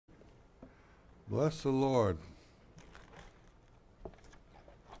Bless the Lord.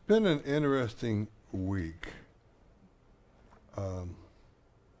 It's been an interesting week. I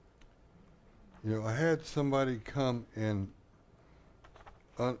had somebody come in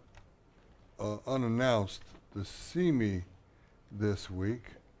unannounced to see me this week,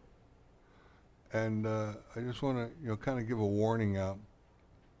 and I just want to, kind of give a warning out.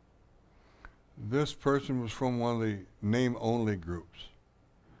 This person was from one of the name-only groups.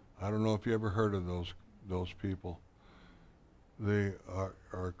 I don't know if you ever heard of those people. They are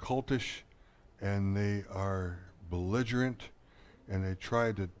cultish, and they are belligerent, and they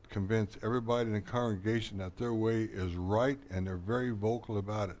try to convince everybody in the congregation that their way is right, and they're very vocal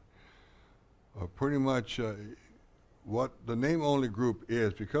about it. Pretty much what the name-only group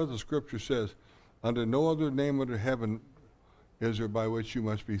is, because the scripture says, under no other name under heaven is there by which you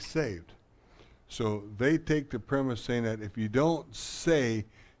must be saved. So they take the premise saying that if you don't say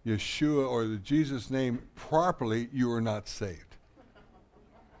Yeshua or the Jesus name properly, you are not saved.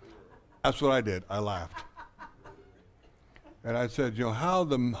 That's what I did. I laughed. And I said, how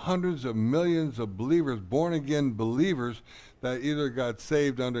the hundreds of millions of believers, born-again believers, that either got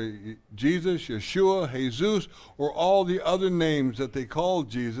saved under Jesus, Yeshua, Jesus, or all the other names that they called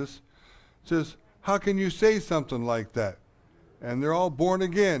Jesus, says, how can you say something like that? And they're all born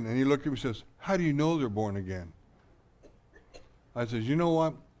again. And he looked at me and says, how do you know they're born again? I said, you know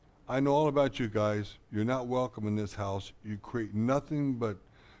what? I know all about you guys. You're not welcome in this house. You create nothing but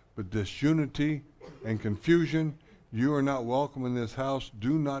disunity and confusion. You are not welcome in this house.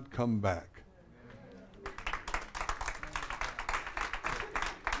 Do not come back.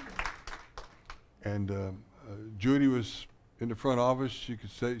 And Judy was in the front office.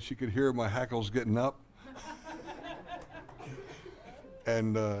 She could hear my hackles getting up.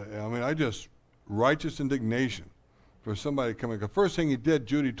 And I just righteous indignation for somebody coming. The first thing he did,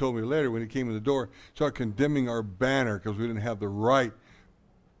 Judy told me later when he came in the door, started condemning our banner because we didn't have the right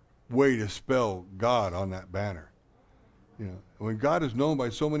way to spell God on that banner. When God is known by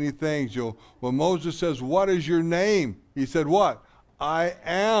so many things, when Moses says, what is your name? He said, what? I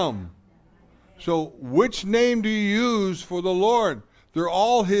am. So which name do you use for the Lord? They're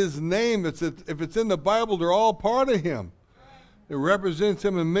all his name. If it's in the Bible, they're all part of him. It represents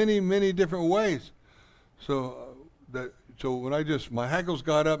him in many, many different ways. So when my hackles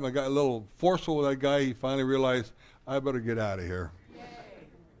got up and I got a little forceful with that guy, he finally realized, I better get out of here. Yay.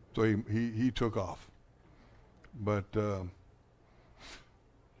 So he took off. But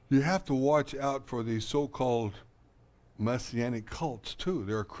you have to watch out for these so-called Messianic cults too.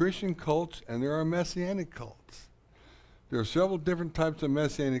 There are Christian cults and there are Messianic cults. There are several different types of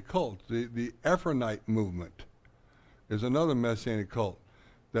Messianic cults. The Ephraimite movement is another Messianic cult,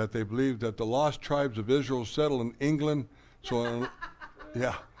 that they believe that the lost tribes of Israel settle in England. So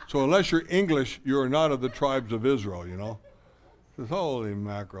unless you're English, you are not of the tribes of Israel, It's holy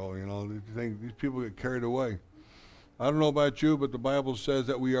mackerel, these people get carried away. I don't know about you, but the Bible says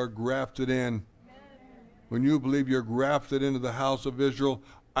that we are grafted in. When you believe you're grafted into the house of Israel,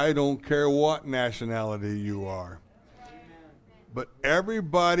 I don't care what nationality you are. But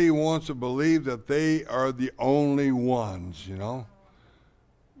everybody wants to believe that they are the only ones, And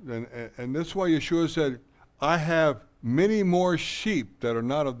that's why Yeshua said, I have many more sheep that are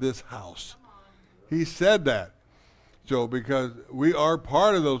not of this house. He said that. So because we are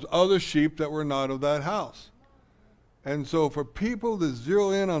part of those other sheep that were not of that house. And so for people to zero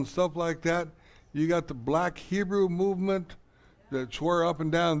in on stuff like that, you got the Black Hebrew movement that swear up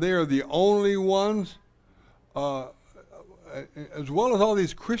and down they are the only ones, as well as all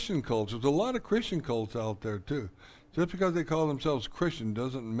these Christian cults. There's a lot of Christian cults out there too. Just because they call themselves Christian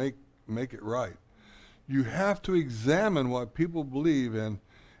doesn't make it right. You have to examine what people believe in,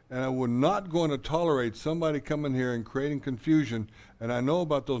 and I would not going to tolerate somebody coming here and creating confusion. And I know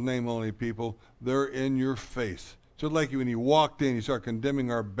about those name-only people. They're in your face. Just like when he walked in, he started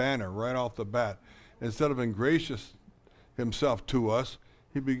condemning our banner right off the bat. Instead of being gracious himself to us,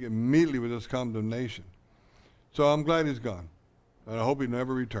 he began immediately with his condemnation. So I'm glad he's gone, and I hope he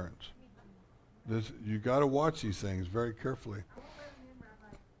never returns. You got to watch these things very carefully.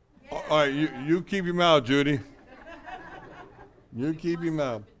 All right, you keep your mouth, Judy. You keep your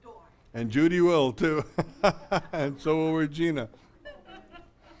mouth. And Judy will, too. And so will Regina.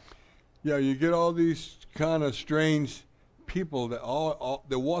 Yeah, you get all these kind of strange people that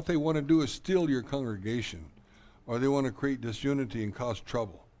what they want to do is steal your congregation, or they want to create disunity and cause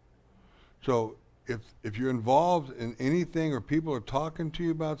trouble. So if you're involved in anything or people are talking to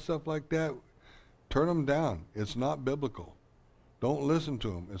you about stuff like that, turn them down. It's not biblical. Don't listen to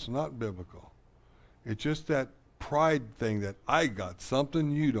them. It's not biblical. It's just that pride thing that I got something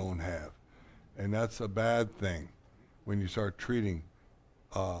you don't have. And that's a bad thing when you start treating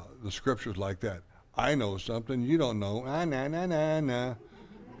the scriptures like that. I know something you don't know. Nah, nah, nah, nah, nah.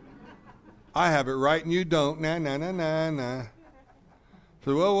 I have it right and you don't. Nah, nah, nah, nah, nah.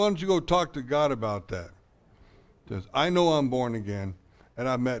 So, well, why don't you go talk to God about that? Because I know I'm born again, and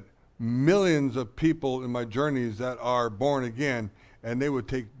I've met millions of people in my journeys that are born again, and they would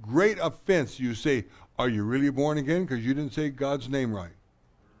take great offense. You say, are you really born again? Because you didn't say God's name right.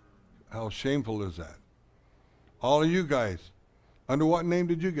 How shameful is that? All of you guys, under what name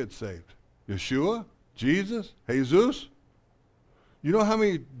did you get saved? Yeshua? Jesus? Jesus? You know how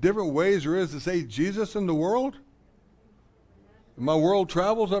many different ways there is to say Jesus in the world? In my world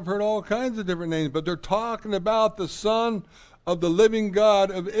travels, I've heard all kinds of different names, but they're talking about the Son of the living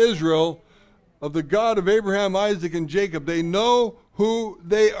God of Israel, of the God of Abraham, Isaac, and Jacob. They know who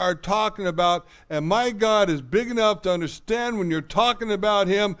they are talking about, and my God is big enough to understand when you're talking about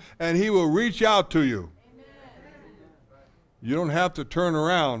him, and he will reach out to you. Amen. You don't have to turn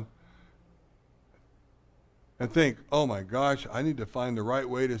around and think, oh my gosh, I need to find the right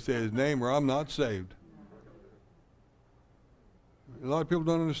way to say his name or I'm not saved. A lot of people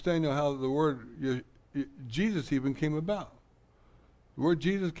don't understand how the word Jesus even came about. The word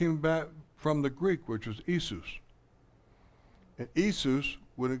Jesus came back from the Greek, which was Isus. And Isus,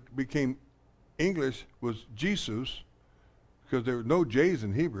 when it became English, was Jesus, because there were no J's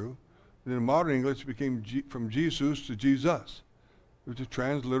in Hebrew. And in modern English, it became from Jesus to Jesus. It was a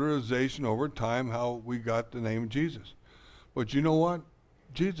transliteration over time, how we got the name Jesus. But you know what?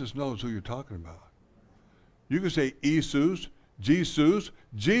 Jesus knows who you're talking about. You can say Isus, Jesus,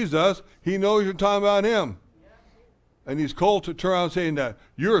 Jesus. He knows you're talking about him. And these cults that turn around saying that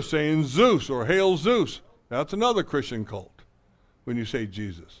you're saying Zeus or Hail Zeus. That's another Christian cult when you say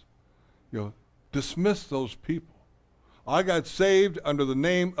Jesus. You know, dismiss those people. I got saved under the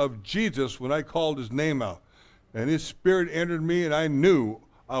name of Jesus when I called his name out. And his spirit entered me, and I knew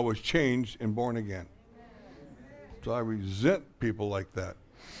I was changed and born again. So I resent people like that.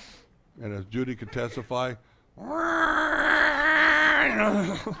 And as Judy could testify,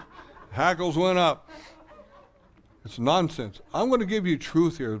 hackles went up. It's nonsense. I'm going to give you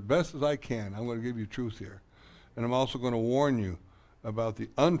truth here as best as I can. I'm going to give you truth here. And I'm also going to warn you about the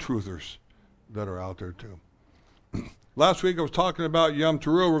untruthers that are out there too. Last week I was talking about Yom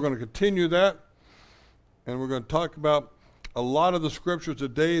Teruah. We're going to continue that. And we're going to talk about a lot of the scriptures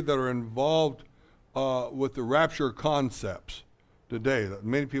today that are involved with the rapture concepts today.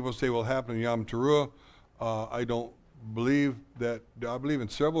 Many people say will happen in Yom Teruah. I don't believe that. I believe in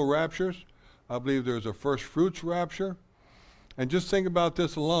several raptures. I believe there's a first fruits rapture. And just think about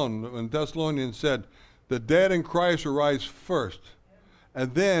this alone. When Thessalonians said, the dead in Christ will rise first.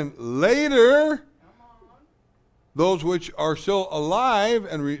 And then later, those which are still alive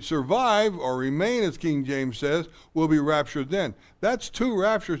and survive or remain, as King James says, will be raptured then. That's two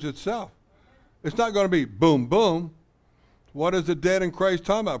raptures itself. It's not going to be boom, boom. What is the dead in Christ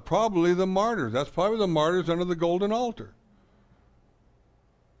talking about? Probably the martyrs. That's probably the martyrs under the golden altar.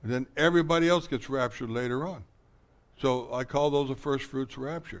 And then everybody else gets raptured later on. So I call those the first fruits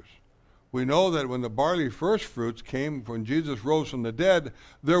raptures. We know that when the barley first fruits came, when Jesus rose from the dead,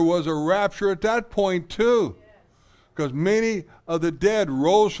 there was a rapture at that point too. Because many of the dead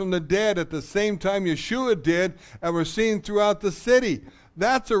rose from the dead at the same time Yeshua did and were seen throughout the city.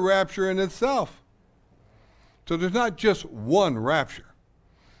 That's a rapture in itself. So there's not just one rapture.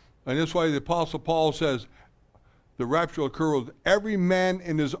 And that's why the Apostle Paul says the rapture will occur with every man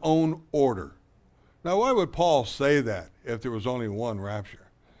in his own order. Now, why would Paul say that if there was only one rapture?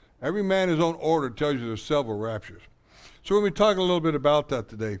 Every man in his own order tells you there's several raptures. So we're going to be talking a little bit about that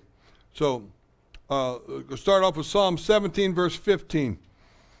today. So we'll start off with Psalm 17, verse 15. It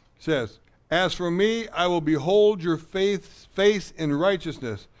says, as for me, I will behold your face in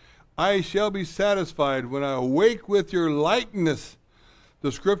righteousness. I shall be satisfied when I awake with your likeness.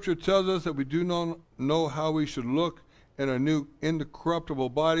 The scripture tells us that we do not know how we should look in our new incorruptible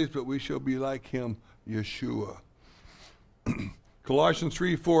bodies, but we shall be like him, Yeshua. Colossians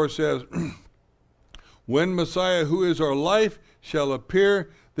 3:4 says, when Messiah, who is our life, shall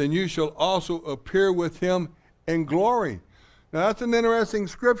appear, then you shall also appear with him in glory. Now that's an interesting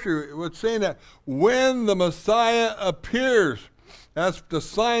scripture. It's saying that when the Messiah appears, that's the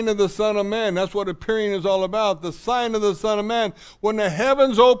sign of the Son of Man. That's what appearing is all about, the sign of the Son of Man. When the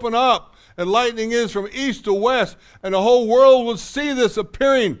heavens open up and lightning is from east to west, and the whole world will see this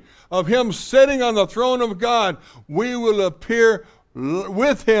appearing of him sitting on the throne of God, we will appear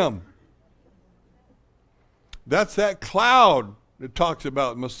with him. That's that cloud that talks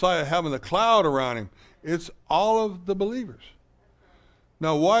about Messiah having the cloud around him. It's all of the believers.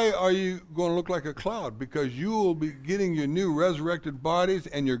 Now, why are you going to look like a cloud? Because you will be getting your new resurrected bodies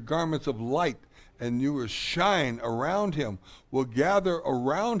and your garments of light, and you will shine around him, will gather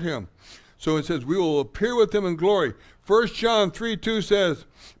around him. So it says, we will appear with him in glory. 1 John 3:2 says,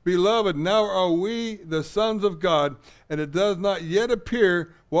 Beloved, now are we the sons of God, and it does not yet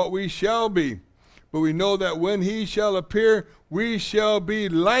appear what we shall be. But we know that when he shall appear, we shall be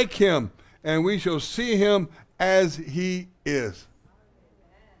like him, and we shall see him as he is.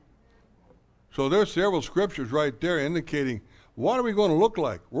 So there's several scriptures right there indicating, what are we going to look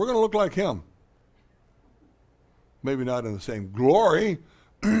like? We're going to look like him. Maybe not in the same glory,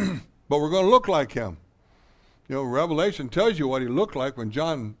 but we're going to look like him. You know, Revelation tells you what he looked like when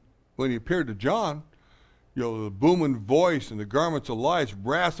he appeared to John. You know, the booming voice and the garments of light,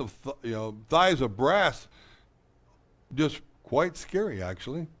 thighs of brass. Just quite scary,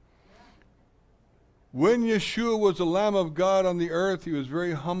 actually. When Yeshua was the Lamb of God on the earth, he was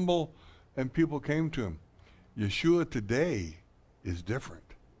very humble, and people came to him. Yeshua today is different.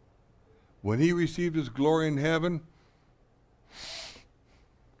 When he received his glory in heaven,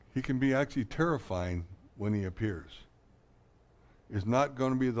 he can be actually terrifying when he appears. It's not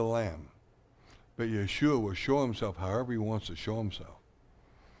going to be the Lamb, but Yeshua will show himself however he wants to show himself.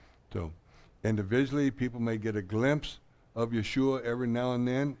 So individually, people may get a glimpse of Yeshua every now and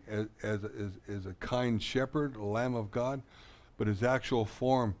then as a kind shepherd, a Lamb of God, but his actual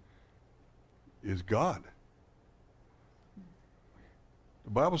form is God.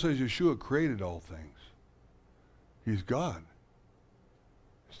 The Bible says Yeshua created all things. He's God.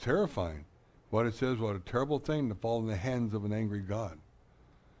 It's terrifying. What it says, what a terrible thing to fall in the hands of an angry God.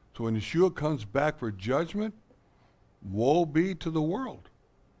 So when Yeshua comes back for judgment, woe be to the world.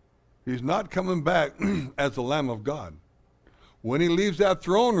 He's not coming back as the Lamb of God. When he leaves that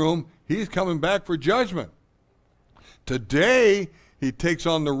throne room, he's coming back for judgment. Today, he takes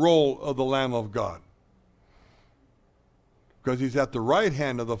on the role of the Lamb of God, because he's at the right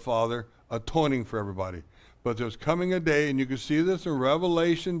hand of the Father, atoning for everybody. But there's coming a day, and you can see this in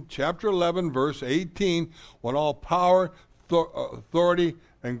Revelation chapter 11, verse 18, when all power, authority,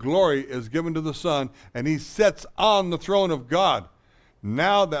 and glory is given to the Son, and he sits on the throne of God.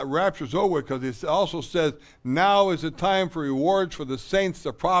 Now that rapture's over, because it also says, now is the time for rewards for the saints,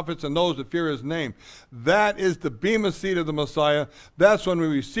 the prophets, and those that fear his name. That is the bema seat of the Messiah. That's when we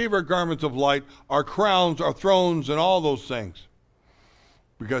receive our garments of light, our crowns, our thrones, and all those things.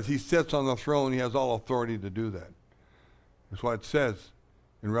 Because he sits on the throne, he has all authority to do that. That's why it says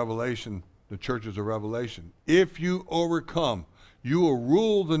in Revelation, the churches of Revelation, if you overcome, you will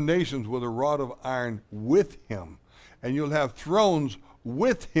rule the nations with a rod of iron with him, and you'll have thrones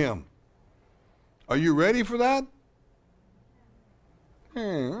with him. Are you ready for that?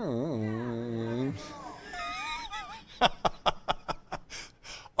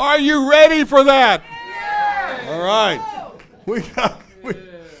 Are you ready for that? Yes. All right.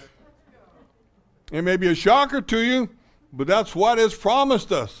 It may be a shocker to you, but that's what is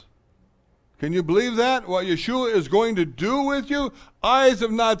promised us. Can you believe that? What Yeshua is going to do with you? Eyes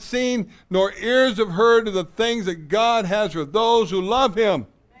have not seen, nor ears have heard of the things that God has for those who love him.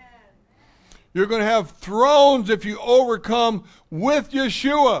 Amen. You're going to have thrones if you overcome with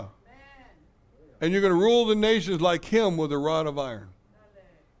Yeshua. Amen. And you're going to rule the nations like him with a rod of iron.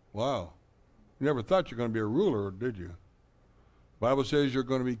 Wow. You never thought you were going to be a ruler, did you? The Bible says you're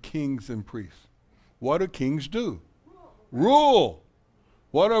going to be kings and priests. What do kings do? Rule.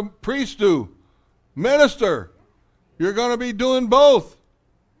 What do priests do? Minister. You're going to be doing both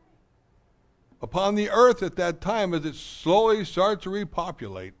upon the earth at that time as it slowly starts to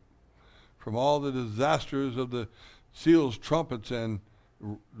repopulate from all the disasters of the seals, trumpets, and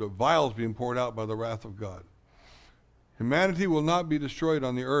the vials being poured out by the wrath of God. Humanity will not be destroyed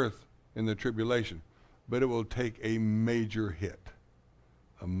on the earth in the tribulation, but it will take a major hit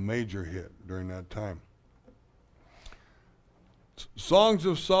during that time. Songs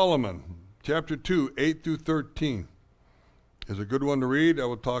of Solomon, chapter 2, 8 through 13, is a good one to read. I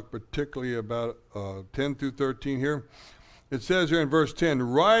will talk particularly about 10 through 13 here. It says here in verse 10,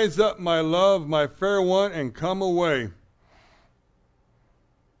 rise up, my love, my fair one, and come away.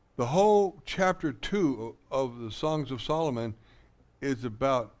 The whole chapter 2 of the Songs of Solomon is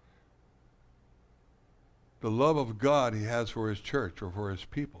about the love of God he has for his church or for his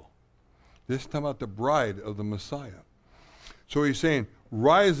people. This is talking about the bride of the Messiah. So he's saying,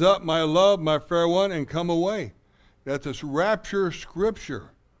 rise up, my love, my fair one, and come away. That's a rapture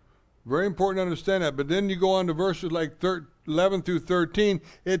scripture. Very important to understand that. But then you go on to verses like 11 through 13.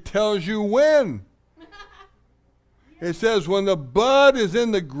 It tells you when. It says, when the bud is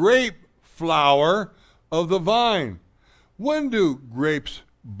in the grape flower of the vine, When do grapes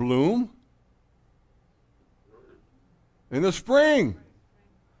bloom? In the spring.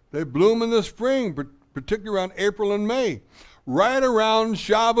 They bloom in the spring, particularly around April and May. Right around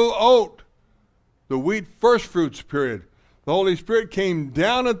Shavuot, the wheat first fruits period. The Holy Spirit came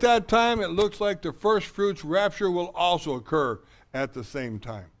down at that time. It looks like the first fruits rapture will also occur at the same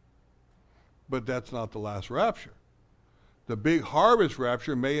time. But that's not the last rapture. The big harvest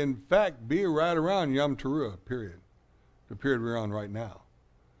rapture may in fact be right around Yom Teruah period, the period we're on right now.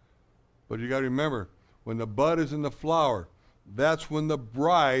 But you got to remember, when the bud is in the flower, that's when the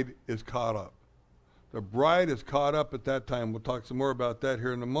bride is caught up. The bride is caught up at that time. We'll talk some more about that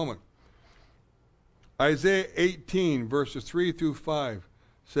here in a moment. Isaiah 18, verses 3 through 5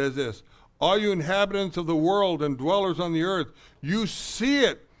 says this, all you inhabitants of the world and dwellers on the earth, you see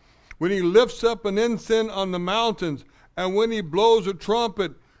it when he lifts up an ensign on the mountains, and when he blows a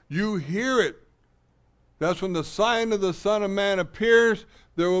trumpet, you hear it. That's when the sign of the Son of Man appears.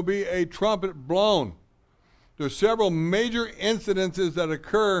 There will be a trumpet blown. There's several major incidences that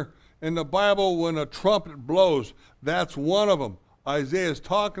occur in the Bible when a trumpet blows. That's one of them. Isaiah is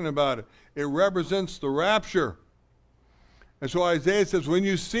talking about it. It represents the rapture. And so Isaiah says, when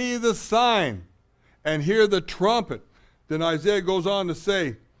you see the sign and hear the trumpet, then Isaiah goes on to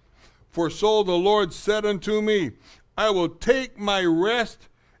say, for so the Lord said unto me, I will take my rest,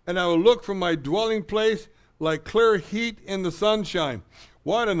 and I will look from my dwelling place like clear heat in the sunshine.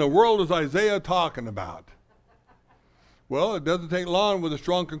 What in the world is Isaiah talking about? Well, it doesn't take long with a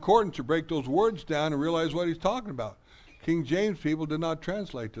strong concordance to break those words down and realize what he's talking about. King James people did not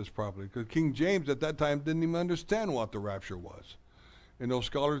translate this properly, because King James at that time didn't even understand what the rapture was. And those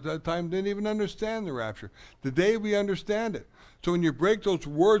scholars at that time didn't even understand the rapture. Today we understand it. So when you break those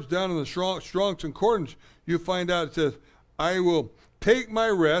words down in the Strong's Concordance, you find out it says, I will take my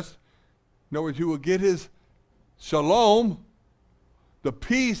rest. In other words, he will get his shalom, the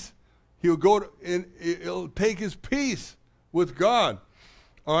peace. He'll go and he'll take his peace with God.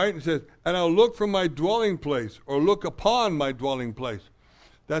 All right, it says, and I'll look from my dwelling place, or look upon my dwelling place.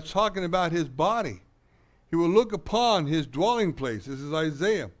 That's talking about his body. He will look upon his dwelling place. This is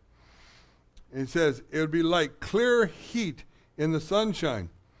Isaiah. And it says, it would be like clear heat in the sunshine.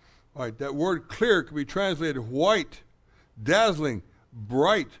 All right, that word clear can be translated white, dazzling,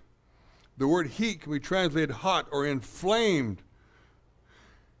 bright. The word heat can be translated hot or inflamed.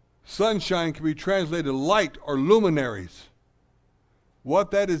 Sunshine can be translated light or luminaries.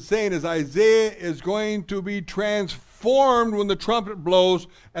 What that is saying is Isaiah is going to be transformed when the trumpet blows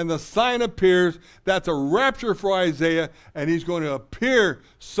and the sign appears. That's a rapture for Isaiah, and he's going to appear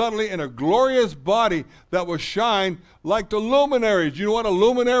suddenly in a glorious body that will shine like the luminaries. You know what a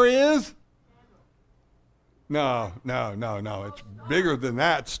luminary is? No. It's bigger than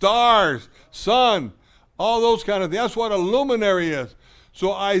that. Stars, sun, all those kind of things. That's what a luminary is.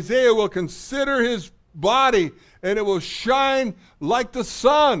 So Isaiah will consider his body, and it will shine like the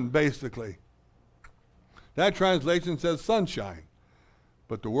sun, basically. That translation says sunshine.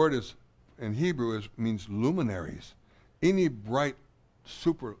 But the word is, in Hebrew, means luminaries. Any bright,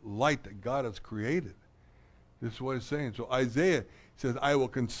 super light that God has created. This is what it's saying. So Isaiah says, I will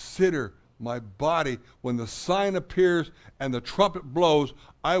consider my body. When the sign appears and the trumpet blows,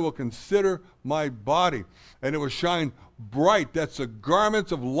 I will consider my body. And it will shine bright. That's the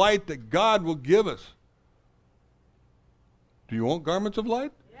garments of light that God will give us. Do you want garments of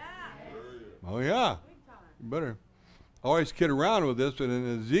light? Yeah. Oh, yeah. You better. I always kid around with this, but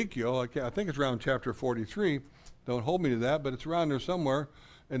in Ezekiel, I think it's around chapter 43. Don't hold me to that, but it's around there somewhere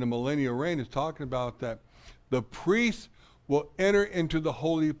in the millennial reign. It's talking about that the priests will enter into the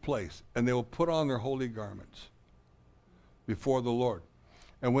holy place, and they will put on their holy garments before the Lord.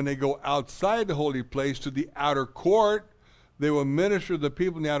 And when they go outside the holy place to the outer court, they will minister to the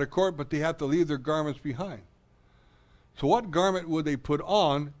people in the outer court, but they have to leave their garments behind. So what garment would they put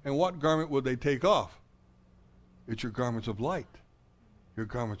on, and what garment would they take off? It's your garments of light. Your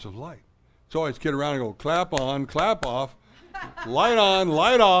garments of light. So I always kid around and go, clap on, clap off, light on,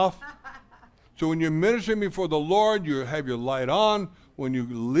 light off. So when you're ministering before the Lord, you have your light on. When you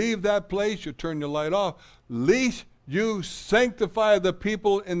leave that place, you turn your light off. Lest you sanctify the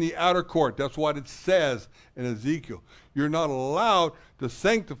people in the outer court. That's what it says in Ezekiel. You're not allowed to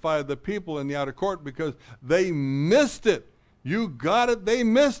sanctify the people in the outer court because they missed it. You got it, they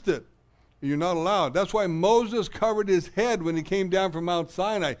missed it. You're not allowed. That's why Moses covered his head when he came down from Mount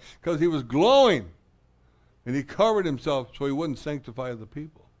Sinai, because he was glowing. And he covered himself so he wouldn't sanctify the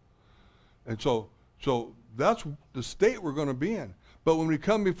people. And so that's the state we're going to be in. But when we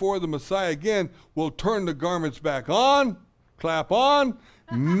come before the Messiah again, we'll turn the garments back on, clap on,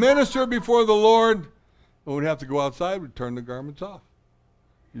 minister before the Lord, When we have to go outside, we turn the garments off.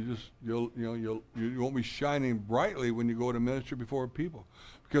 You won't be shining brightly when you go to minister before people,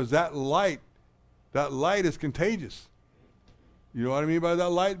 because that light is contagious. You know what I mean by that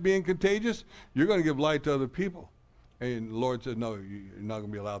light being contagious? You're going to give light to other people. And the Lord said, no, you're not going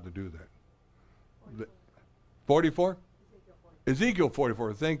to be allowed to do that. 44? Ezekiel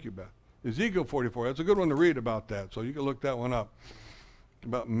 44. Thank you, Beth. Ezekiel 44. That's a good one to read about that. So you can look that one up.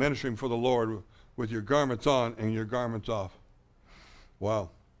 About ministering for the Lord with your garments on and your garments off.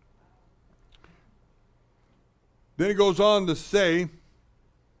 Wow. Then it goes on to say,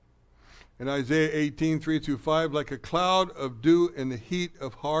 in Isaiah 18, 3-5, like a cloud of dew in the heat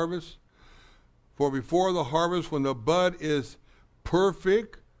of harvest. For before the harvest, when the bud is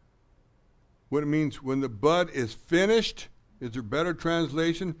perfect, what it means, when the bud is finished, is a better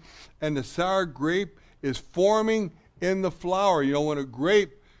translation, and the sour grape is forming in the flower. You know, when a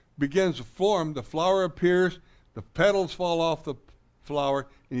grape begins to form, the flower appears, the petals fall off the flower,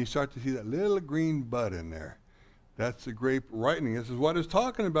 and you start to see that little green bud in there. That's the grape ripening. This is what it's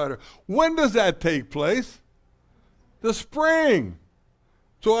talking about here. When does that take place? The spring.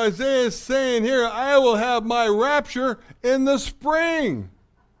 So Isaiah is saying here, I will have my rapture in the spring.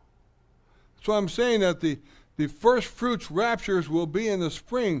 So I'm saying that the first fruits raptures will be in the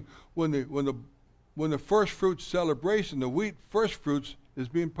spring when the first fruits celebration, the wheat first fruits, is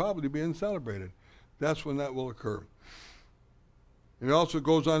probably being celebrated. That's when that will occur. And it also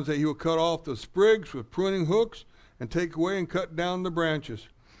goes on to say he will cut off the sprigs with pruning hooks and take away and cut down the branches.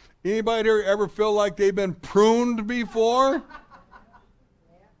 Anybody here ever feel like they've been pruned before?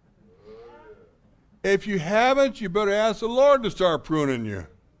 If you haven't, you better ask the Lord to start pruning you.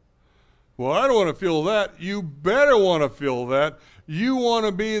 Well, I don't want to feel that. You better want to feel that. You want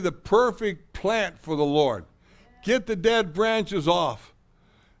to be the perfect plant for the Lord. Get the dead branches off.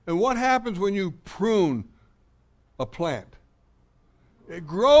 And what happens when you prune a plant? It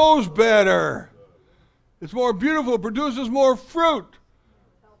grows better. It's more beautiful. It produces more fruit.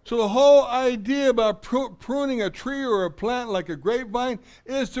 So the whole idea about pruning a tree or a plant like a grapevine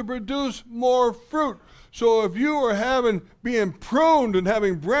is to produce more fruit. So if you are being pruned and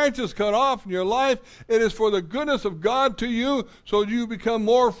having branches cut off in your life, it is for the goodness of God to you, so you become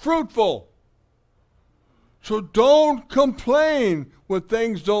more fruitful. So don't complain when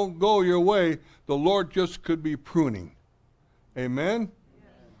things don't go your way. The Lord just could be pruning. Amen?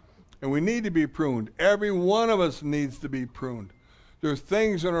 And we need to be pruned. Every one of us needs to be pruned. There's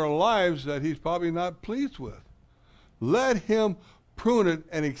things in our lives that he's probably not pleased with. Let him prune it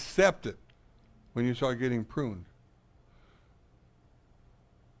and accept it when you start getting pruned.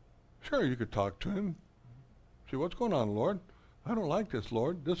 Sure, you could talk to him. Say, what's going on, Lord? I don't like this,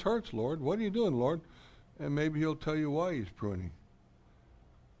 Lord. This hurts, Lord. What are you doing, Lord? And maybe he'll tell you why he's pruning.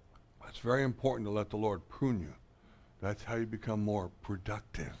 It's very important to let the Lord prune you. That's how you become more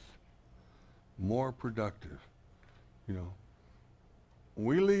productive. More productive. You know, when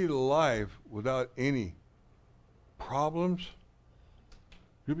we lead a life without any problems,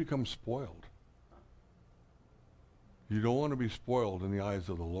 you become spoiled. You don't want to be spoiled in the eyes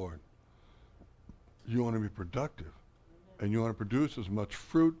of the Lord. You want to be productive. And you want to produce as much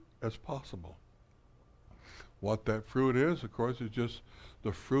fruit as possible. What that fruit is, of course, is just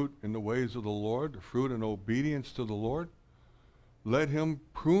the fruit in the ways of the Lord, the fruit in obedience to the Lord. Let him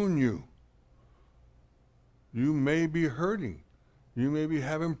prune you. You may be hurting. You may be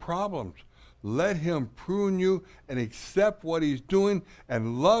having problems. Let him prune you and accept what he's doing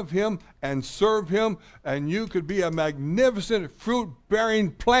and love him and serve him, and you could be a magnificent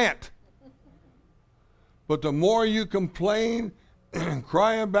fruit-bearing plant. But the more you complain and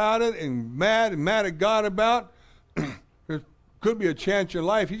cry about it and mad at God about, there could be a chance in your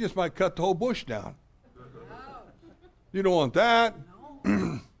life he just might cut the whole bush down. You don't want that.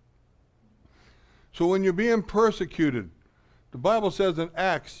 So when you're being persecuted, the Bible says in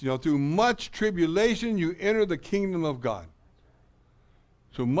Acts, through much tribulation you enter the kingdom of God.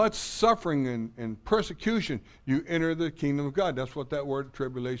 So much suffering and persecution, you enter the kingdom of God. That's what that word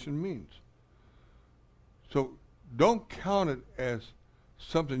tribulation means. So don't count it as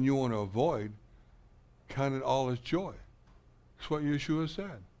something you want to avoid. Count it all as joy. That's what Yeshua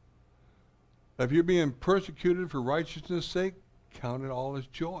said. If you're being persecuted for righteousness' sake, count it all as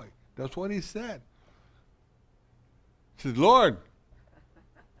joy. That's what he said. He said, Lord,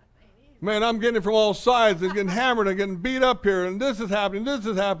 man, I'm getting it from all sides. I'm getting hammered. I'm getting beat up here. And this is happening. This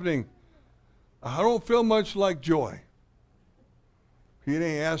is happening. I don't feel much like joy. He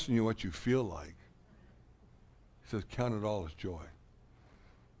ain't asking you what you feel like. He says, count it all as joy.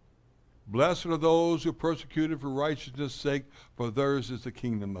 Blessed are those who are persecuted for righteousness' sake, for theirs is the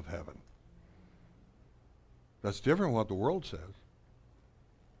kingdom of heaven. That's different from what the world says.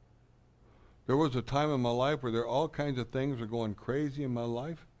 There was a time in my life where there all kinds of things were going crazy in my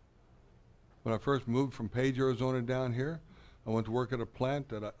life. When I first moved from Page, Arizona down here, I went to work at a plant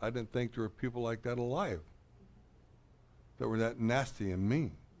that I didn't think there were people like that alive, that were that nasty and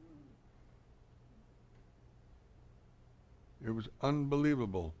mean. It was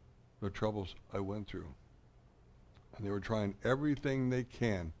unbelievable, the troubles I went through. And they were trying everything they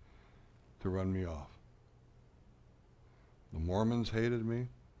can to run me off. The Mormons hated me.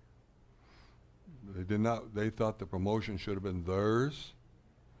 They thought the promotion should have been theirs.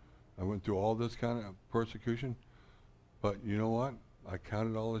 I went through all this kind of persecution. But you know what? I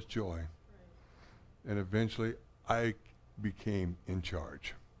counted all as joy. Right. And eventually, I became in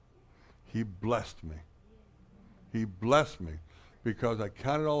charge. He blessed me. He blessed me because I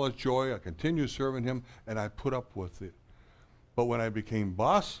counted all as joy. I continued serving him, and I put up with it. But when I became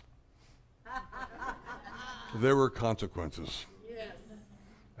boss, there were consequences. Yes.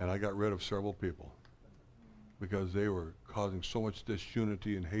 And I got rid of several people because they were causing so much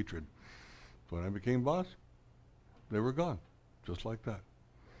disunity and hatred. When I became boss, they were gone, just like that.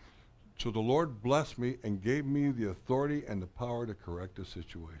 So the Lord blessed me and gave me the authority and the power to correct the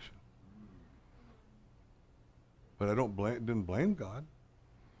situation. But I didn't blame God.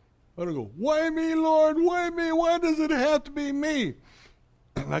 I don't go, why me, Lord? Why me? Why does it have to be me?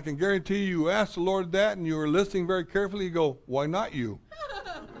 And I can guarantee you asked the Lord that and you were listening very carefully, you go, why not you?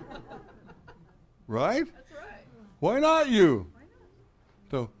 Right? That's right. Why not you? Why not?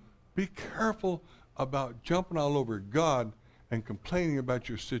 So be careful about jumping all over God and complaining about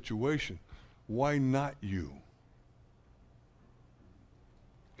your situation. Why not you?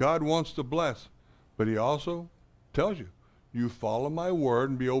 God wants to bless, but he also tells you, you follow my word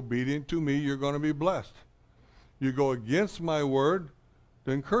and be obedient to me, you're going to be blessed. You go against my word,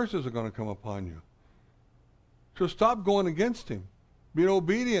 then curses are going to come upon you. So stop going against him. Be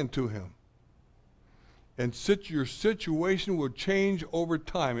obedient to him. And your situation will change over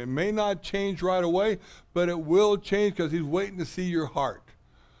time. It may not change right away, but it will change because he's waiting to see your heart.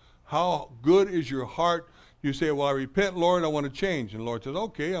 How good is your heart? You say, well, I repent, Lord, I want to change. And the Lord says,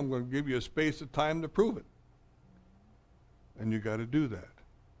 okay, I'm going to give you a space of time to prove it. And you got to do that.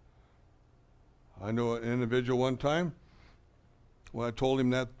 I know an individual one time, when I told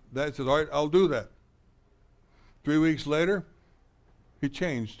him that he said, all right, I'll do that. 3 weeks later, he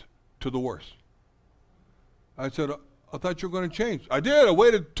changed to the worse. I said, I thought you were going to change. I did. I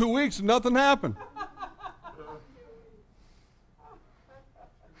waited 2 weeks and nothing happened.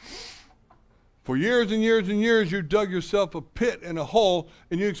 For years and years and years, you dug yourself a pit and a hole,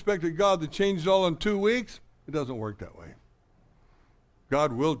 and you expected God to change it all in 2 weeks. It doesn't work that way.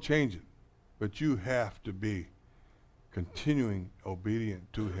 God will change it, but you have to be continuing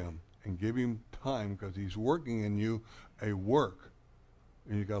obedient to him and give him time because he's working in you a work,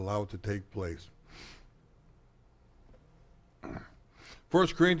 and you got to allow it to take place. 1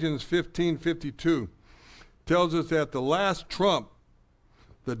 Corinthians 15:52 tells us that the last trump,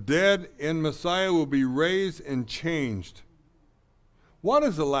 the dead in Messiah will be raised and changed. What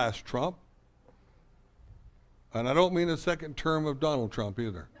is the last trump? And I don't mean the second term of Donald Trump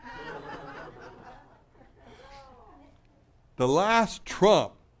either. The last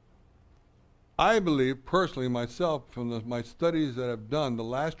trump, I believe personally myself from my studies that I've done, the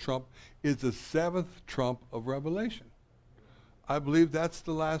last trump is the seventh trump of Revelation. I believe that's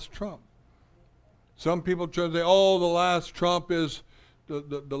the last trump. Some people try to say, oh, the last trump is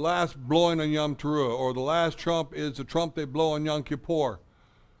the last blowing on Yom Teruah, or the last trump is the trump they blow on Yom Kippur.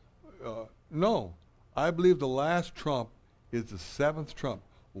 No, I believe the last trump is the seventh trump.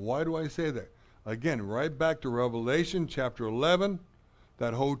 Why do I say that? Again, right back to Revelation chapter 11,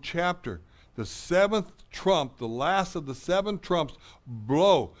 that whole chapter. The seventh trump, the last of the seven trumps,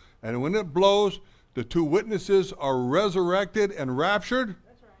 blow. And when it blows, the two witnesses are resurrected and raptured.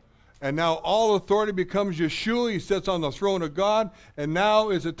 That's right. And now all authority becomes Yeshua. He sits on the throne of God. And now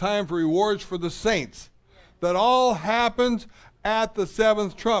is a time for rewards for the saints. That all happens at the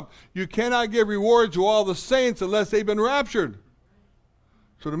seventh trump. You cannot give rewards to all the saints unless they've been raptured.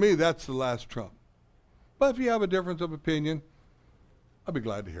 So to me, that's the last trump. But if you have a difference of opinion, I'll be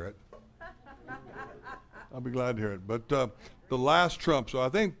glad to hear it. I'll be glad to hear it. But the last trump. So I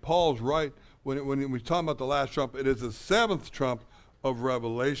think Paul's right when we talk about the last trump. It is the seventh trump of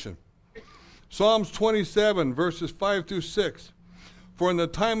Revelation. Psalms 27, verses 5 through 6. For in the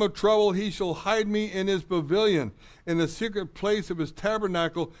time of trouble he shall hide me in his pavilion. In the secret place of his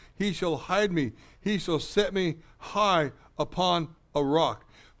tabernacle he shall hide me. He shall set me high upon a rock.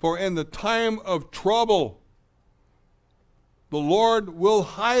 For in the time of trouble the Lord will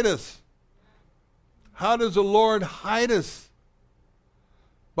hide us. How does the Lord hide us?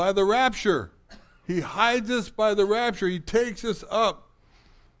 By the rapture. He hides us by the rapture. He takes us up.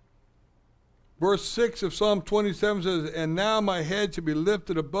 Verse 6 of Psalm 27 says, and now my head shall be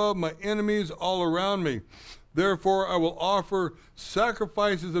lifted above my enemies all around me. Therefore I will offer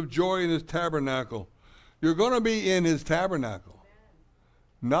sacrifices of joy in his tabernacle. You're going to be in his tabernacle.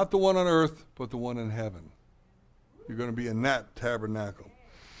 Not the one on earth, but the one in heaven. You're going to be in that tabernacle.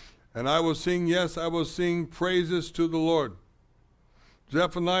 And I will sing, yes, I will sing praises to the Lord.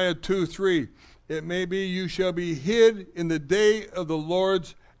 Zephaniah 2:3. It may be you shall be hid in the day of the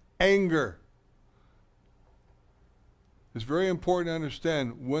Lord's anger. It's very important to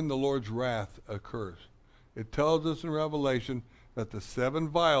understand when the Lord's wrath occurs. It tells us in Revelation that the 7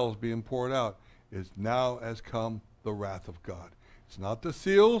 vials being poured out is now has come the wrath of God. It's not the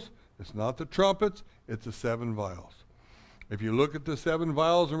seals, it's not the trumpets, it's the 7 vials. If you look at the 7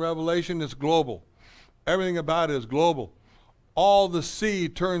 vials in Revelation, it's global. Everything about it is global. All the sea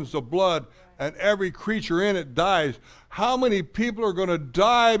turns to blood, and every creature in it dies. How many people are going to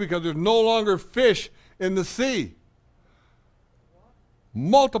die because there's no longer fish in the sea?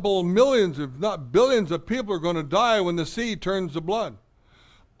 Multiple millions, if not billions, of people are going to die when the sea turns to blood.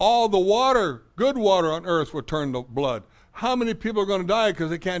 All the water, good water on earth, will turn to blood. How many people are going to die because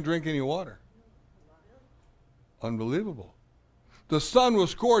they can't drink any water? Unbelievable. The sun will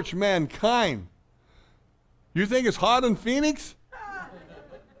scorch mankind. You think it's hot in Phoenix?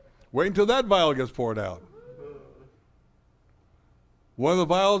 Wait until that vial gets poured out. One of the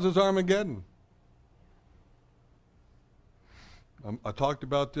vials is Armageddon. I talked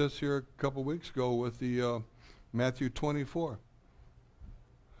about this here a couple weeks ago with the Matthew 24.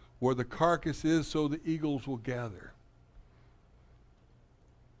 Where the carcass is, so the eagles will gather.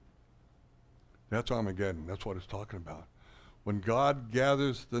 That's Armageddon. That's what it's talking about. When God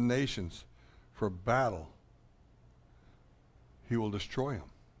gathers the nations for battle, he will destroy them.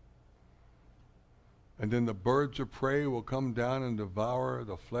 And then the birds of prey will come down and devour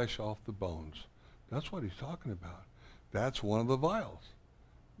the flesh off the bones. That's what he's talking about. That's one of the vials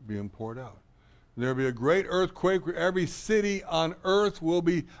being poured out. There will be a great earthquake where every city on earth will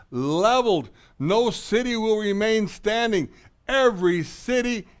be leveled. No city will remain standing. Every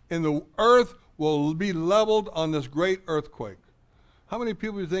city in the earth will be leveled on this great earthquake. How many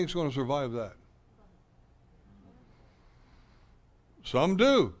people do you think is going to survive that? Some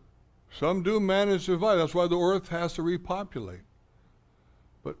do. Some do manage to survive. That's why the earth has to repopulate.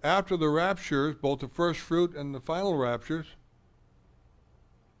 But after the raptures, both the first fruit and the final raptures,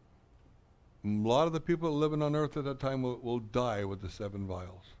 a lot of the people living on earth at that time will die with the 7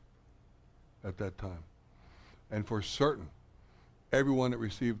 vials at that time. And for certain, everyone that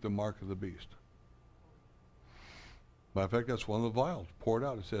received the mark of the beast. Matter of fact, that's one of the vials poured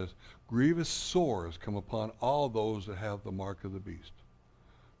out. It says, grievous sores come upon all those that have the mark of the beast.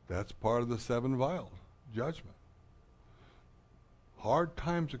 That's part of the 7 vials, judgment. Hard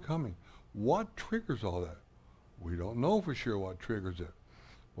times are coming. What triggers all that? We don't know for sure what triggers it.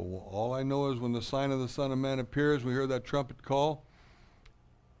 But all I know is when the sign of the Son of Man appears, we hear that trumpet call.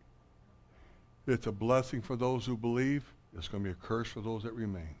 It's a blessing for those who believe. It's going to be a curse for those that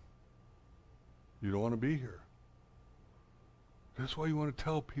remain. You don't want to be here. That's why you want to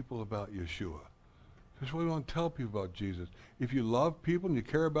tell people about Yeshua. That's why you want to tell people about Jesus. If you love people and you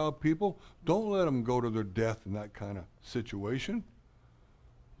care about people, don't let them go to their death in that kind of situation.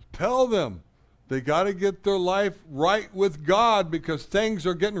 Tell them they got to get their life right with God because things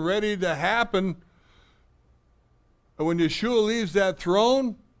are getting ready to happen. And when Yeshua leaves that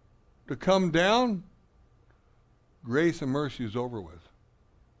throne to come down, grace and mercy is over with.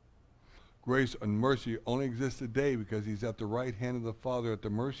 Grace and mercy only exists today because he's at the right hand of the Father at the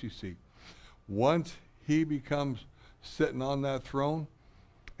mercy seat. Once he becomes sitting on that throne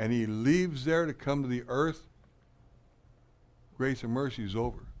and he leaves there to come to the earth, grace and mercy is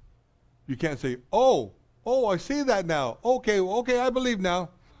over. You can't say, oh, I see that now. Okay, I believe now.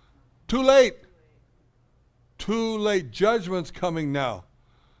 Too late. Too late. Judgment's coming now.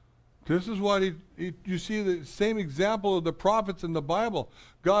 This is what you see the same example of the prophets in the Bible.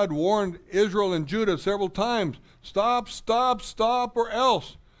 God warned Israel and Judah several times, stop, stop, stop, or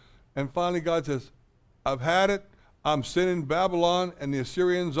else. And finally God says, I've had it. I'm sending Babylon and the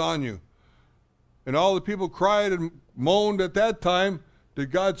Assyrians on you. And all the people cried and moaned at that time. Did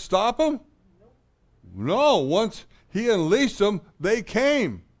God stop them? No. Once he unleashed them, they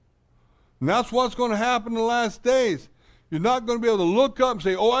came. And that's what's going to happen in the last days. You're not going to be able to look up and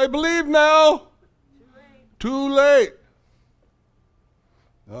say, oh, I believe now. Too late.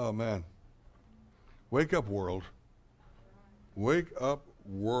 Oh, man. Wake up, world. Wake up,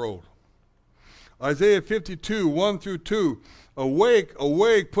 world. Isaiah 52, 1 through 2. Awake,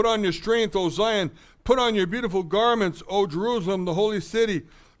 awake, put on your strength, O Zion. Put on your beautiful garments, O Jerusalem, the holy city.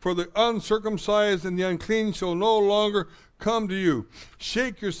 For the uncircumcised and the unclean shall no longer come to you.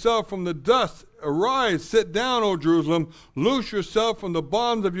 Shake yourself from the dust. Arise, sit down, O Jerusalem. Loose yourself from the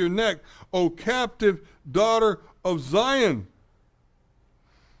bonds of your neck, O captive daughter of Zion.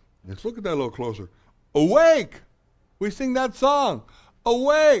 Let's look at that a little closer. Awake. We sing that song.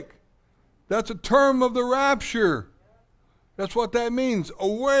 Awake. That's a term of the rapture. That's what that means.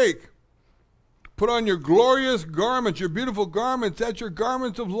 Awake. Put on your glorious garments, your beautiful garments. That's your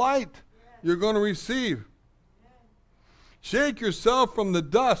garments of light you're going to receive. Shake yourself from the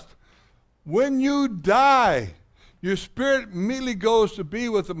dust. When you die, your spirit immediately goes to be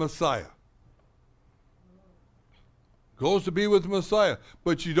with the Messiah. Goes to be with the Messiah.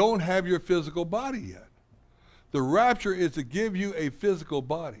 But you don't have your physical body yet. The rapture is to give you a physical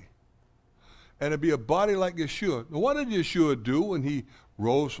body. And to be a body like Yeshua. Now, what did Yeshua do when he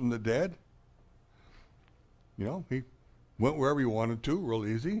rose from the dead? You know, he went wherever he wanted to, real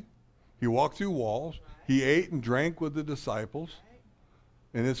easy. He walked through walls. He ate and drank with the disciples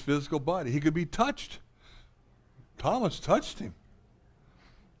in his physical body. He could be touched. Thomas touched him.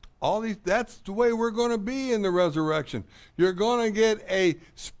 That's the way we're going to be in the resurrection. You're going to get a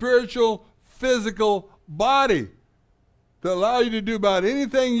spiritual, physical body that allows you to do about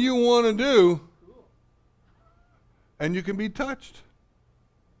anything you want to do, and you can be touched.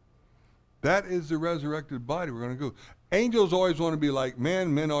 That is the resurrected body we're going to go. Angels always want to be like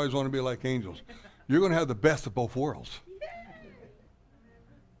men. Men always want to be like angels. You're going to have the best of both worlds.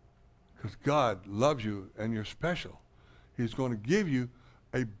 Because God loves you and you're special. He's going to give you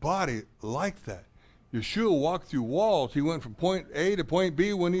a body like that. Yeshua walked through walls. He went from point A to point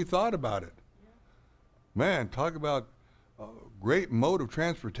B when he thought about it. Man, talk about a great mode of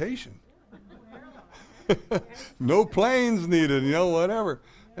transportation. No planes needed, whatever.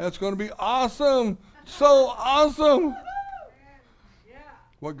 That's going to be awesome. So awesome.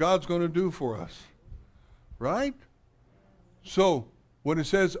 What God's going to do for us. Right? So, when it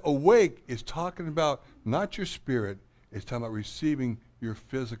says awake, it's talking about not your spirit. It's talking about receiving your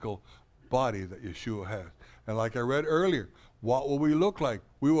physical body that Yeshua has. And like I read earlier, what will we look like?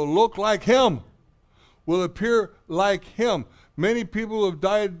 We will look like him. We'll appear like him. Many people who have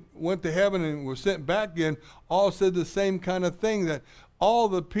died, went to heaven, and were sent back again, all said the same kind of thing, that all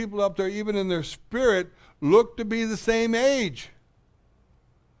the people up there, even in their spirit, look to be the same age.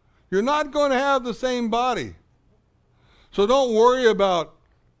 You're not going to have the same body. So don't worry about,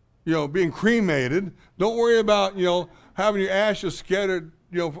 being cremated. Don't worry about, having your ashes scattered,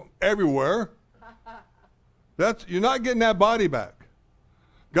 from everywhere. You're not getting that body back.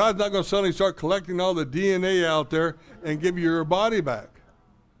 God's not going to suddenly start collecting all the DNA out there and give you your body back.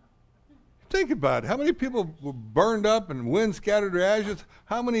 Think about it. How many people were burned up and wind scattered their ashes?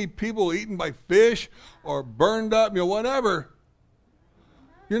 How many people eaten by fish or burned up, whatever?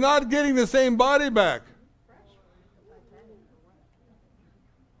 You're not getting the same body back.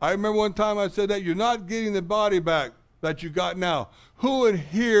 I remember one time I said that you're not getting the body back that you got now. Who in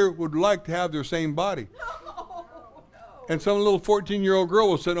here would like to have their same body? No. And some little 14-year-old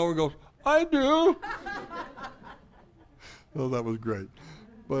girl was sitting over and goes, I do. Oh, that was great.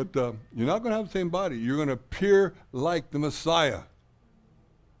 But you're not going to have the same body. You're going to appear like the Messiah.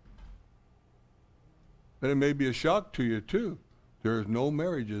 And it may be a shock to you, too. There's no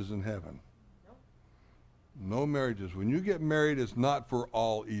marriages in heaven. No marriages. When you get married, it's not for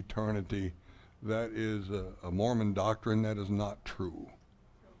all eternity. That is a Mormon doctrine. That is not true.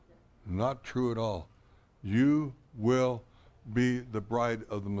 Not true at all. You will be the bride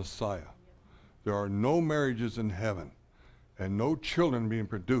of the Messiah. There are no marriages in heaven and no children being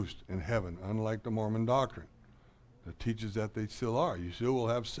produced in heaven, unlike the Mormon doctrine that teaches that they still are. You still will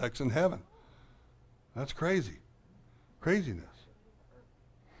have sex in heaven. That's crazy. Craziness.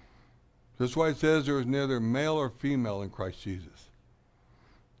 That's why it says there is neither male or female in Christ Jesus.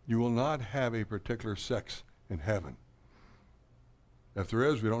 You will not have a particular sex in heaven. If there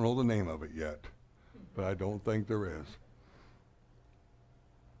is, we don't know the name of it yet. But I don't think there is.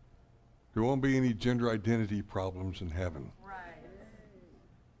 There won't be any gender identity problems in heaven. Right.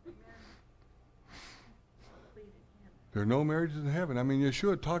 There are no marriages in heaven. I mean,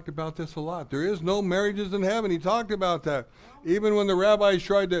 Yeshua talked about this a lot. There is no marriages in heaven. He talked about that. Even when the rabbis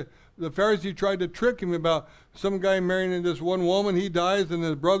the Pharisee tried to trick him about some guy marrying this one woman, he dies, and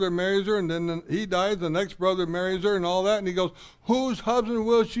his brother marries her, and then he dies, the next brother marries her, and all that. And he goes, whose husband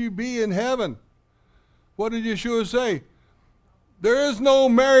will she be in heaven? What did Yeshua say? There is no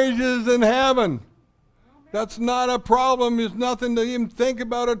marriages in heaven. That's not a problem. It's nothing to even think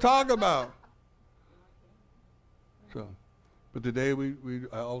about or talk about. But today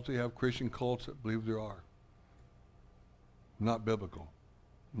I also have Christian cults that believe there are. Not biblical.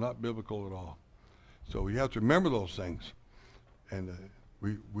 Not biblical at all. So we have to remember those things. And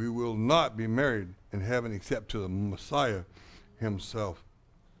we will not be married in heaven except to the Messiah himself.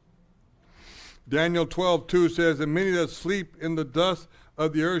 Daniel 12:2 says, and many that sleep in the dust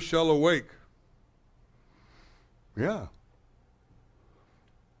of the earth shall awake. Yeah.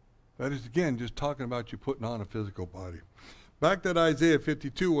 That is, again, just talking about you putting on a physical body. Back to Isaiah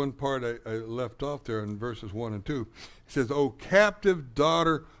 52, one part I left off there in verses 1 and 2. It says, O captive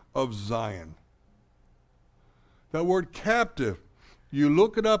daughter of Zion. That word captive, you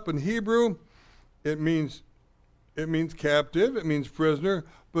look it up in Hebrew, it means captive, it means prisoner,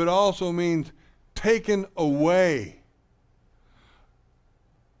 but it also means taken away.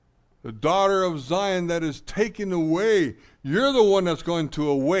 The daughter of Zion that is taken away. You're the one that's going to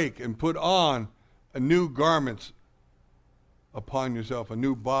awake and put on a new garments upon yourself, a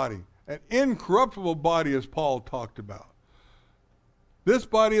new body. An incorruptible body, as Paul talked about. This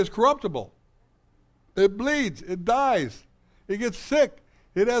body is corruptible. It bleeds. It dies. It gets sick.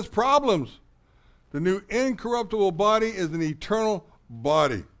 It has problems. The new incorruptible body is an eternal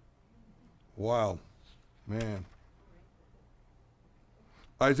body. Wow. Man.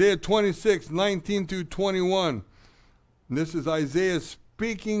 Isaiah 26:19-21. And this is Isaiah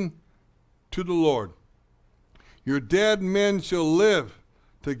speaking to the Lord. Your dead men shall live.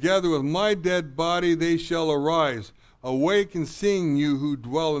 Together with my dead body they shall arise. Awake and sing, you who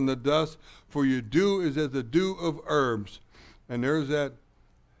dwell in the dust, for your dew is as the dew of herbs. And there's that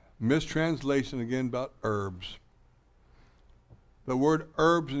mistranslation again about herbs. The word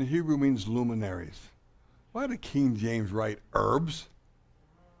herbs in Hebrew means luminaries. Why did King James write herbs?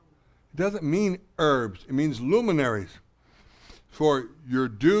 It doesn't mean herbs. It means luminaries. For your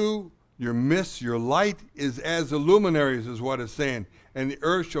dew, your mist, your light is as the luminaries, is what it's saying. And the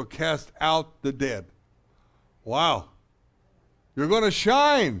earth shall cast out the dead. Wow. You're going to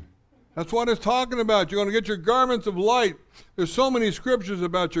shine. That's what it's talking about. You're going to get your garments of light. There's so many scriptures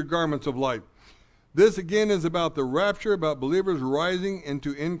about your garments of light. This again is about the rapture, about believers rising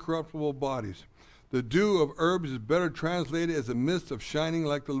into incorruptible bodies. The dew of herbs is better translated as a mist of shining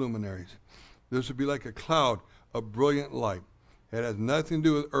like the luminaries. This would be like a cloud of brilliant light. It has nothing to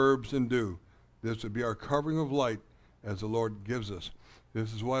do with herbs and dew. This would be our covering of light as the Lord gives us.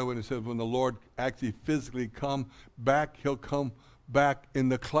 This is why when it says when the Lord actually physically come back, he'll come back in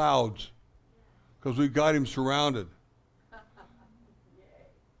the clouds because we've got him surrounded.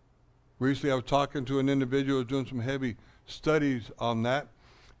 Recently I was talking to an individual who was doing some heavy studies on that,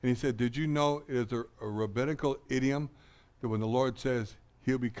 and he said, did you know it is a rabbinical idiom that when the Lord says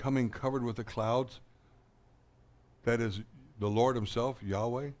he'll be coming covered with the clouds, that is the Lord himself,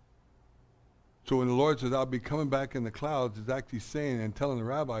 Yahweh? So when the Lord says, I'll be coming back in the clouds, it's actually saying and telling the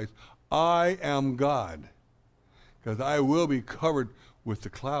rabbis, I am God, because I will be covered with the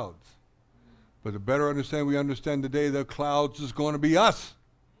clouds. But to better understand, we understand today the clouds is going to be us.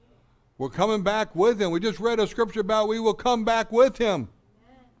 We're coming back with him. We just read a scripture about we will come back with him.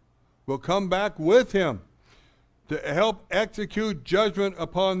 We'll come back with him to help execute judgment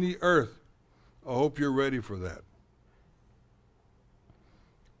upon the earth. I hope you're ready for that.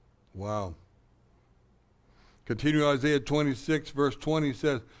 Wow. Continue Isaiah 26, verse 20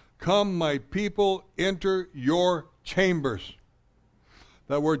 says, come, my people, enter your chambers.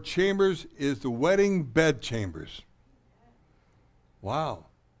 That word chambers is the wedding bed chambers. Wow.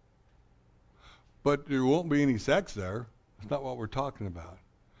 But there won't be any sex there. That's not what we're talking about.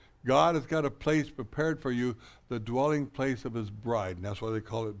 God has got a place prepared for you, the dwelling place of his bride. And that's why they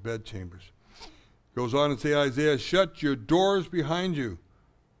call it bed chambers. Goes on to say, Isaiah, shut your doors behind you.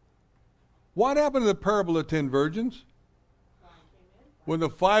 What happened to the parable of 10 virgins? When the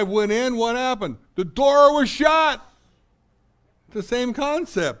 5 went in, what happened? The door was shut. The same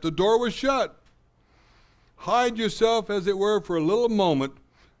concept. The door was shut. Hide yourself, as it were, for a little moment.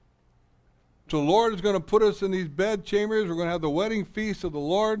 So the Lord is going to put us in these bed chambers. We're going to have the wedding feast of the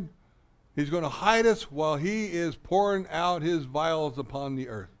Lord. He's going to hide us while he is pouring out his vials upon the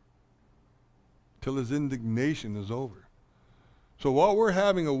earth till his indignation is over. So while we're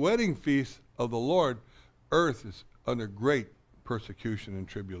having a wedding feast of the Lord, earth is under great persecution and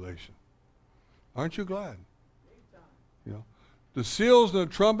tribulation. Aren't you glad? You know, the seals and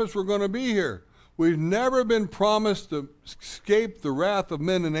the trumpets were going to be here. We've never been promised to escape the wrath of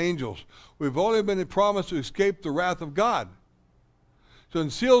men and angels. We've only been promised to escape the wrath of God. So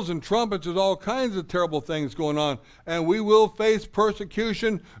in seals and trumpets, there's all kinds of terrible things going on, and we will face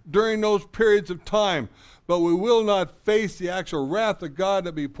persecution during those periods of time, but we will not face the actual wrath of God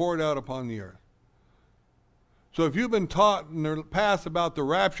that be poured out upon the earth. So if you've been taught in the past about the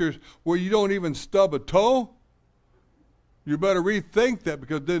raptures where you don't even stub a toe, you better rethink that,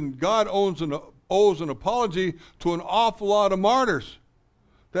 because then God owes an apology to an awful lot of martyrs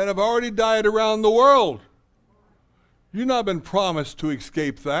that have already died around the world. You've not been promised to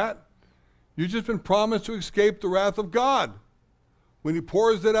escape that. You've just been promised to escape the wrath of God when he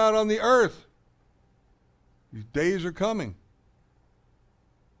pours it out on the earth. These days are coming.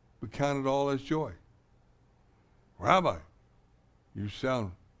 We count it all as joy. Rabbi, you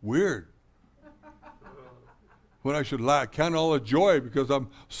sound weird. When I should count it all as joy because I'm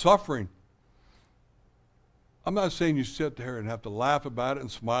suffering. I'm not saying you sit there and have to laugh about it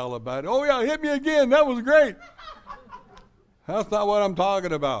and smile about it. Oh yeah, hit me again, that was great. That's not what I'm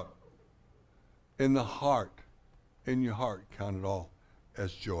talking about. In the heart, in your heart, count it all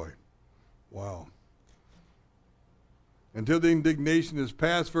as joy. Wow. Until the indignation is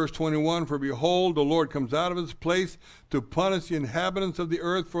past, verse 21, for behold, the Lord comes out of his place to punish the inhabitants of the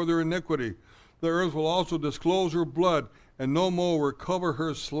earth for their iniquity. The earth will also disclose her blood, and no more recover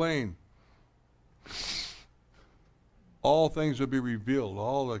her slain. All things will be revealed.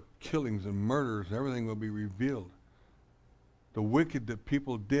 All the killings and murders and everything will be revealed. The wicked that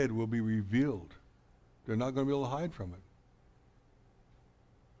people did will be revealed. They're not going to be able to hide from it.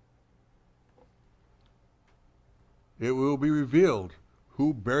 It will be revealed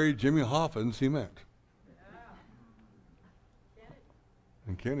who buried Jimmy Hoffa in cement. Yeah.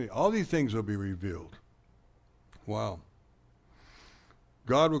 And Kennedy. All these things will be revealed. Wow.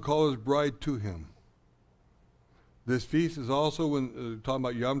 God will call his bride to him. This feast is also, when talking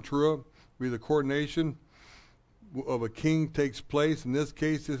about Yom Teruah, where the coronation of a king takes place. In this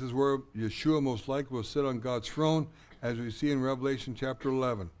case, this is where Yeshua most likely will sit on God's throne, as we see in Revelation chapter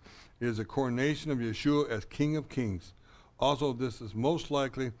 11. It is a coronation of Yeshua as King of Kings. Also, this is most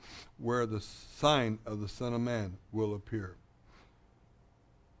likely where the sign of the Son of Man will appear.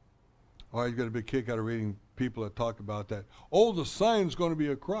 I always get a big kick out of reading people that talk about that. Oh, the sign's going to be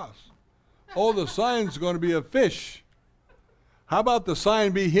a cross. Oh, the sign's going to be a fish. How about the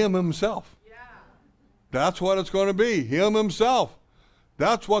sign be him himself? Yeah. That's what it's going to be, him himself.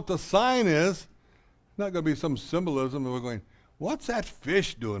 That's what the sign is. It's not going to be some symbolism and we're going, what's that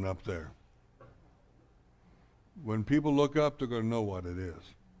fish doing up there? When people look up, they're going to know what it is.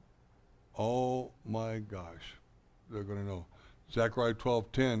 Oh my gosh, they're going to know. Zechariah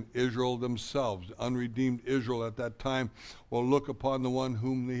 12:10, Israel themselves, unredeemed Israel at that time, will look upon the one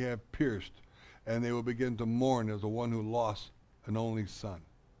whom they have pierced, and they will begin to mourn as the one who lost an only son.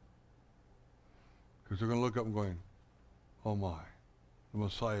 Because they're going to look up and going, oh my, the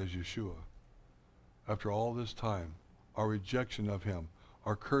Messiah is Yeshua. After all this time, our rejection of him,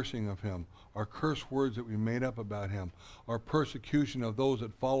 our cursing of him, our curse words that we made up about him, our persecution of those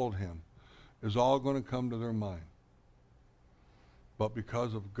that followed him, is all going to come to their mind. But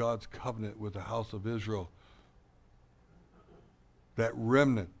because of God's covenant with the house of Israel, that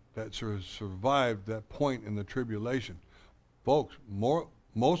remnant that survived that point in the tribulation, folks,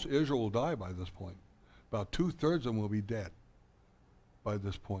 most Israel will die by this point. About 2/3 of them will be dead by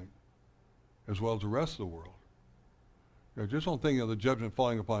this point, as well as the rest of the world. You know, just don't think of the judgment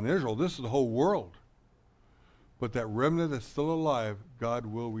falling upon Israel. This is the whole world. But that remnant that's still alive, God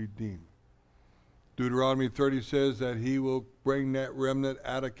will redeem. Deuteronomy 30 says that he will bring that remnant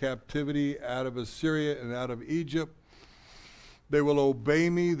out of captivity, out of Assyria and out of Egypt. They will obey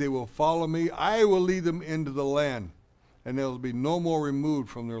me. They will follow me. I will lead them into the land, and they will be no more removed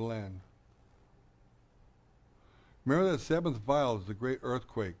from their land. Remember that seventh vial is the great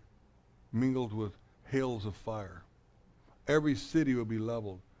earthquake mingled with hails of fire. Every city will be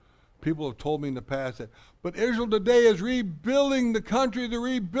leveled. People have told me in the past that, but Israel today is rebuilding the country. They're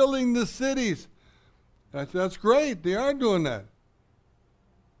rebuilding the cities. That's great. They are doing that.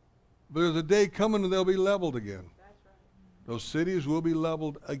 But there's a day coming and they'll be leveled again. That's right. Those cities will be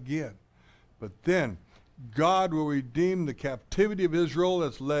leveled again. But then God will redeem the captivity of Israel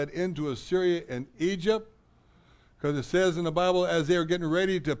that's led into Assyria and Egypt. Because it says in the Bible, as they are getting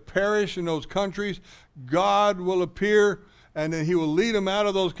ready to perish in those countries, God will appear, and then he will lead them out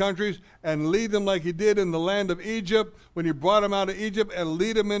of those countries and lead them like he did in the land of Egypt when he brought them out of Egypt, and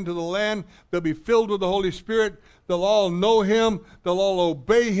lead them into the land. They'll be filled with the Holy Spirit. They'll all know him. They'll all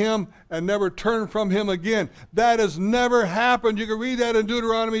obey him and never turn from him again. That has never happened. You can read that in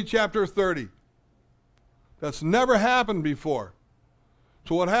Deuteronomy chapter 30. That's never happened before.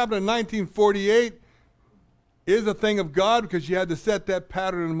 So what happened in 1948 is a thing of God, because you had to set that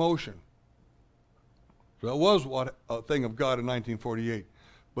pattern in motion. So that was a thing of God in 1948,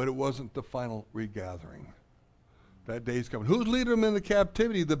 but it wasn't the final regathering. That day's coming. Who's leading them into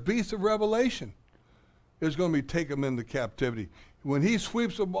captivity? The beast of Revelation. is going to be take them into captivity. When he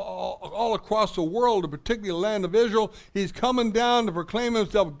sweeps them all across the world, particularly the land of Israel, he's coming down to proclaim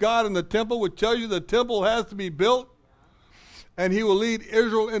himself God in the temple, which tells you the temple has to be built. And he will lead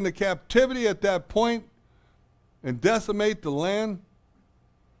Israel into captivity at that point and decimate the land.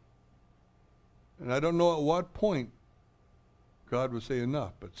 And I don't know at what point God will say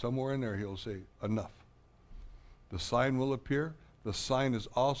enough, but somewhere in there he'll say enough. The sign will appear. The sign is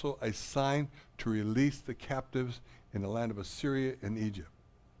also a sign to release the captives in the land of Assyria and Egypt.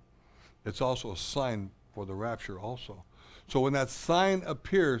 It's also a sign for the rapture also. So when that sign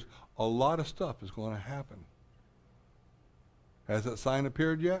appears, a lot of stuff is going to happen. Has that sign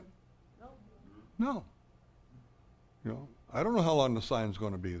appeared yet? No. No. You know, I don't know how long the sign's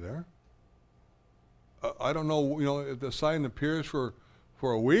going to be there. I don't know, you know, if the sign appears for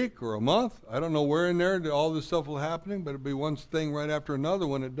a week or a month. I don't know where in there all this stuff will happening, but it'll be one thing right after another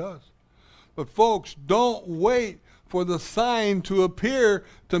when it does. But folks, don't wait for the sign to appear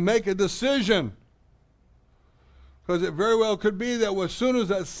to make a decision. Because it very well could be that as soon as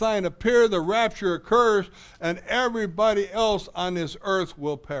that sign appears, the rapture occurs, and everybody else on this earth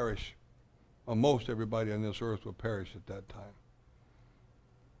will perish. Or most everybody on this earth will perish at that time.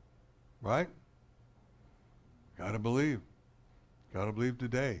 Right? Gotta believe. Gotta believe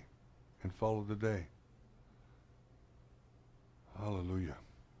today and follow the day. Hallelujah.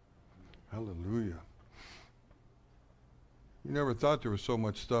 Hallelujah. You never thought there was so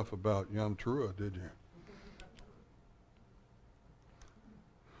much stuff about Yom Teruah, did you?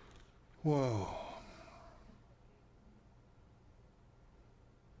 Whoa.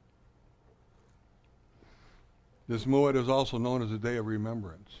 This Moed is also known as the Day of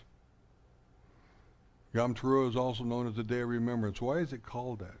Remembrance. Yom Teruah is also known as the Day of Remembrance. Why is it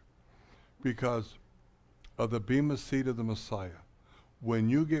called that? Because of the Bema seat of the Messiah. When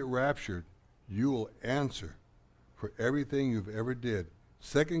you get raptured, you will answer for everything you've ever did.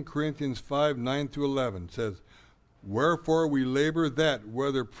 2 Corinthians 5, 9 through 11 says, wherefore we labor that,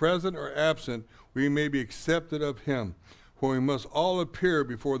 whether present or absent, we may be accepted of him. For we must all appear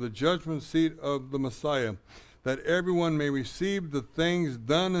before the judgment seat of the Messiah, that everyone may receive the things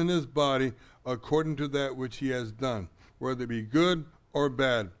done in his body according to that which he has done, whether it be good or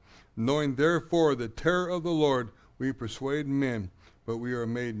bad. Knowing therefore the terror of the Lord, we persuade men, but we are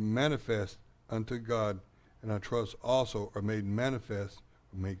made manifest unto God, and our trusts also are made manifest,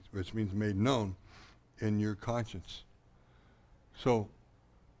 which means made known, in your conscience. So,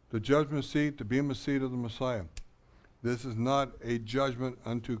 the judgment seat, the Bema seat of the Messiah, this is not a judgment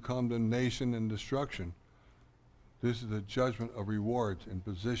unto condemnation and destruction. This is a judgment of rewards and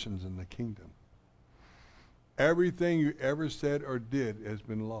positions in the kingdom. Everything you ever said or did has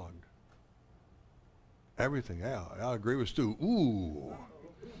been logged. Everything. Yeah, I agree with Stu. Ooh.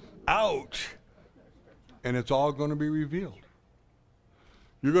 Ouch. And it's all going to be revealed.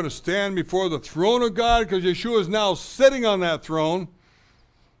 You're going to stand before the throne of God because Yeshua is now sitting on that throne.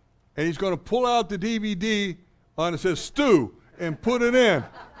 And he's going to pull out the DVD on it says Stu and put it in.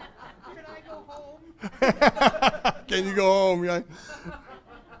 Can I go home? Can you go home? Yeah.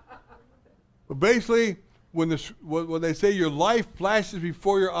 But basically, when they say your life flashes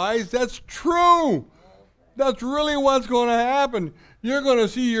before your eyes, that's true. That's really what's going to happen. You're going to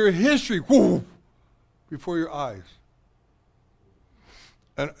see your history before your eyes.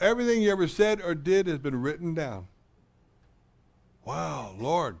 And everything you ever said or did has been written down. Wow,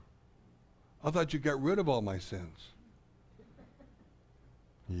 Lord, I thought you got rid of all my sins.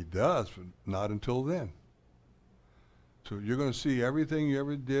 He does, but not until then. So you're going to see everything you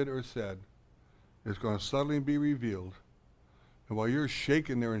ever did or said is going to suddenly be revealed. And while you're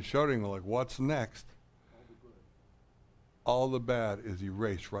shaking there and shuddering like, what's next? All the bad is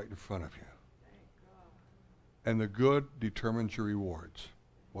erased right in front of you. And the good determines your rewards,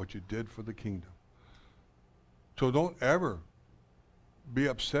 what you did for the kingdom. So don't ever be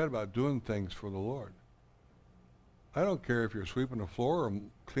upset about doing things for the Lord. I don't care if you're sweeping the floor or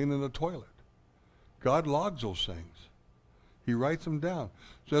cleaning the toilet. God logs those things. He writes them down.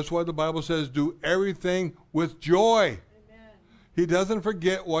 So that's why the Bible says do everything with joy. Amen. He doesn't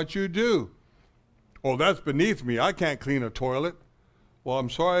forget what you do. Oh, that's beneath me. I can't clean a toilet. Well,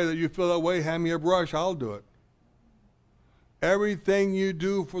 I'm sorry that you feel that way. Hand me a brush. I'll do it. Everything you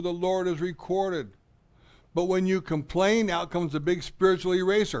do for the Lord is recorded. But when you complain, out comes a big spiritual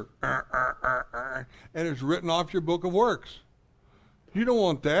eraser. And it's written off your book of works. You don't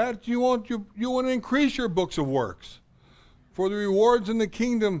want that. You want to increase your books of works for the rewards in the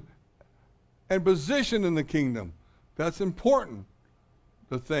kingdom and position in the kingdom. That's important,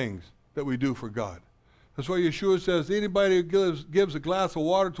 the things that we do for God. That's why Yeshua says, anybody who gives a glass of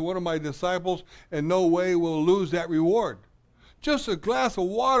water to one of my disciples in no way will lose that reward. Just a glass of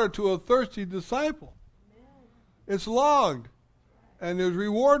water to a thirsty disciple. It's logged, and there's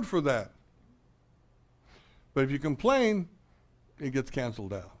reward for that. But if you complain, it gets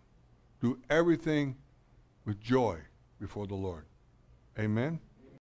canceled out. Do everything with joy before the Lord. Amen.